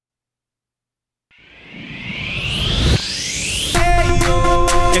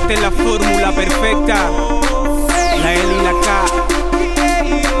Esta es la fórmula perfecta, la L y la K.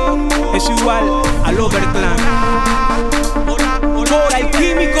 Es igual al Klan. Por el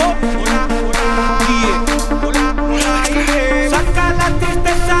químico. Saca la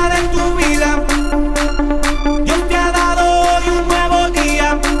tristeza de tu vida. Dios te ha dado hoy un nuevo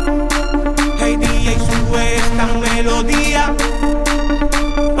día. Hey DJ, sube esta melodía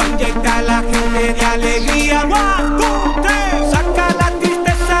pa' inyectar a la gente de alegría. One, two, three. Saca la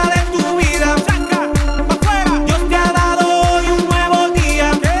tristeza de tu vida. Saca pa' afuera. Dios te ha dado hoy un nuevo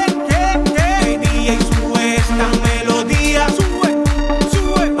día. Hey DJ, sube esta melodía.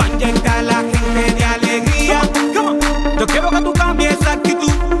 Sube pa' inyectar a la gente de alegría. Yo quiero que tú cambies esa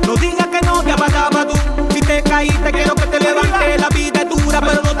actitud. No digas que no te abandaba tú. Si te caíste, quiero que te levantes. La vida es dura,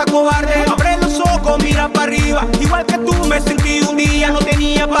 pero no te acobardes. Abre los ojos, mira para arriba. Igual que tú me sentí un día. No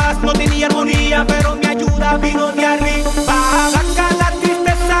tenía paz, no tenía armonía, pero mi ayuda vino de arriba. Saca la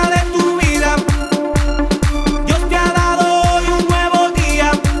tristeza de tu vida. Dios te ha dado hoy un nuevo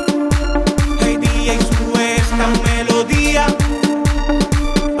día. Hey DJ, sube esta melodía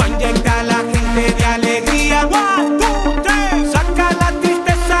pa' inyectar a la gente de alegría. One, two, three. Saca la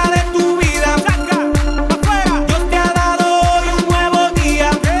tristeza de tu vida. Saca pa' afuera. Dios te ha dado hoy un nuevo día.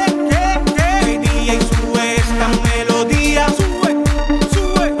 Hey DJ, sube esta melodía.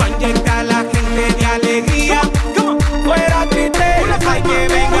 Sube pa' inyectar a la gente de alegría. Fuera tristeza, hay que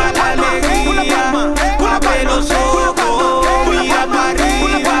venga la alegría. Abre los ojos, mira para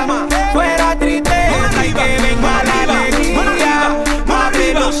arriba. Fuera tristeza, hay que venga la alegría.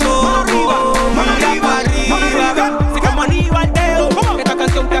 Abre los ojos, mira para arriba. Como anillo al dedo, esta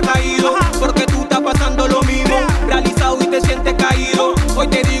canción te ha caído porque tú estás pasando lo mismo, realizado y te sientes caído. Hoy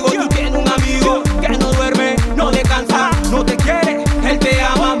te digo, tú tienes un amigo que no duerme, no descansa, no te quiere, él te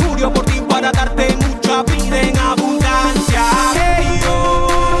ama, murió por ti para darte mucha vida en abundancia. Hey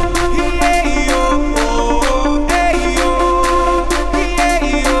yo, hey yo, hey yo,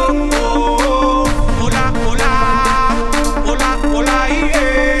 hey yo. Hola, hola, hola, hola,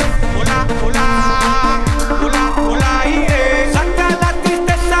 hola, hola, hola, hola, Saca la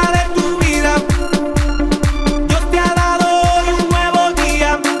tristeza de tu vida. Dios te ha dado hoy un nuevo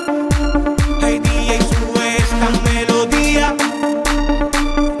día. Hey DJ, sube esta melodía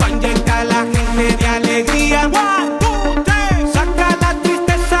pa' inyectar a la gente de alegría. One, two, three. Saca la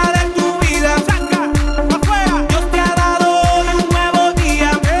tristeza de tu vida. Saca pa' afuera. Dios te ha dado hoy un nuevo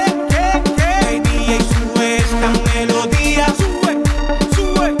día. Hey DJ, sube esta melodía.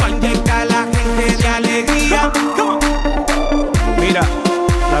 Sube pa' inyectar a la gente de alegría. Mira,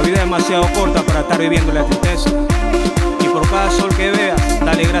 la vida es demasiado corta para estar viviendo la tristeza. Y por cada sol que veas,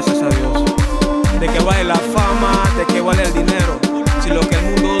 dale gracias a Dios. ¿De qué vale la fama? ¿De qué vale el dinero? Si lo que el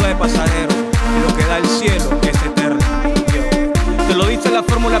mundo